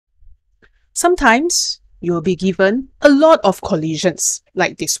sometimes you'll be given a lot of collisions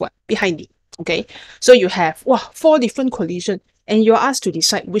like this one behind me. Okay, so you have 4 different collisions and you're asked to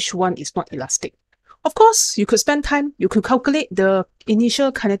decide which one is not elastic. Of course, you could spend time, you could calculate the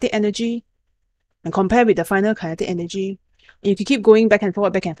initial kinetic energy and compare with the final kinetic energy. And you could keep going back and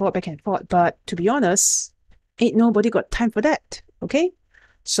forth, back and forth, back and forth. But to be honest, ain't nobody got time for that. Okay,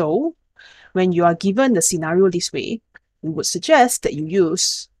 so when you are given the scenario this way, we would suggest that you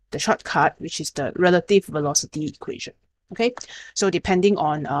use the shortcut, which is the relative velocity equation. Okay, so depending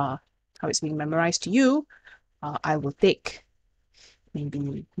on how it's being memorized to you, I will take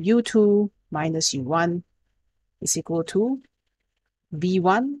maybe u2 minus u1 is equal to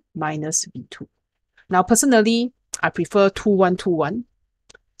v1 minus v2. Now, personally, I prefer 2, 1, 2, 1.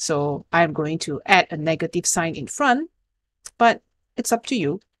 So I'm going to add a negative sign in front, but it's up to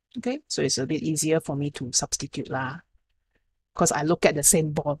you. Okay, so it's a bit easier for me to substitute lah, because I look at the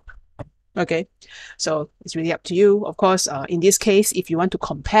same ball. Okay, so it's really up to you. Of course, in this case, if you want to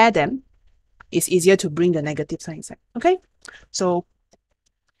compare them, it's easier to bring the negative sign inside. Okay, so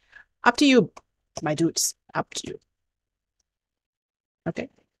up to you, my dudes, up to you. Okay,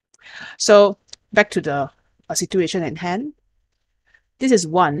 so back to the situation at hand. This is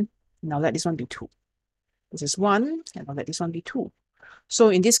 1. Now let this one be 2. This is 1, and I'll let this one be 2. So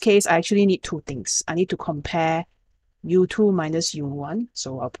in this case, I actually need 2 things. I need to compare u2 minus u1.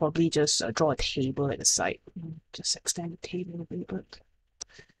 So I'll probably just draw a table at the side. Just extend the table a bit.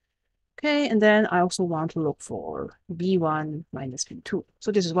 Okay, and then I also want to look for v1 minus v2.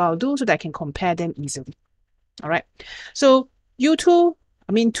 So this is what I'll do so that I can compare them easily. All right, so 2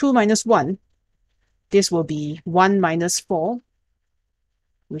 minus 1, this will be 1 minus 4,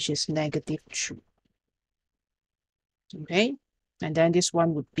 which is negative 2. Okay, and then this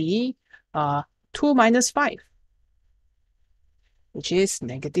one would be 2 minus 5, which is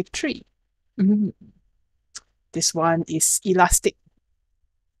negative 3. This one is elastic.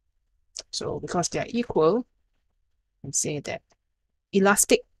 So because they are equal, I can say that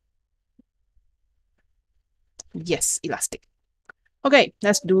elastic. Yes, elastic. Okay,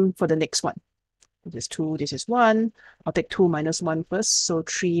 let's do for the next one. This is 2, this is 1. I'll take 2 minus 1 first. So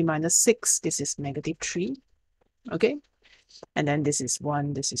 3 minus 6, this is negative 3. Okay, and then this is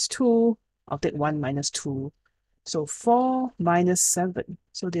 1, this is 2. I'll take 1 minus 2. So 4 minus 7.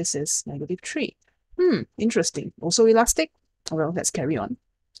 So this is negative 3. Interesting. Also elastic? Well, let's carry on.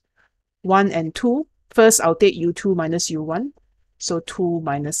 1 and 2. First, I'll take u2 minus u1. So 2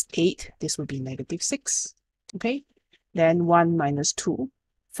 minus 8. This will be negative 6. Okay. Then 1 minus 2.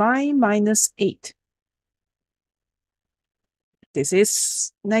 5 minus 8. This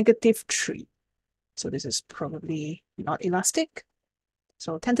is negative 3. So this is probably not elastic.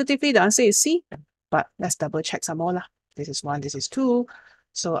 So tentatively, the answer is C. But let's double check some more. This is 1, this is 2.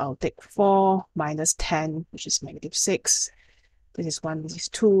 So I'll take 4 minus 10, which is negative 6. This is 1, this is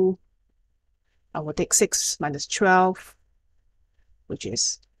 2. I will take 6 minus 12, which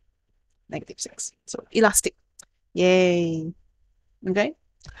is negative 6. So elastic. Yay. Okay.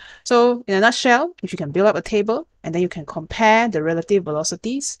 So in a nutshell, if you can build up a table and then you can compare the relative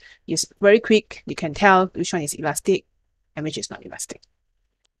velocities, it's very quick. You can tell which one is elastic and which is not elastic.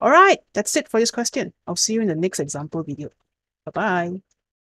 All right, that's it for this question. I'll see you in the next example video. Bye-bye.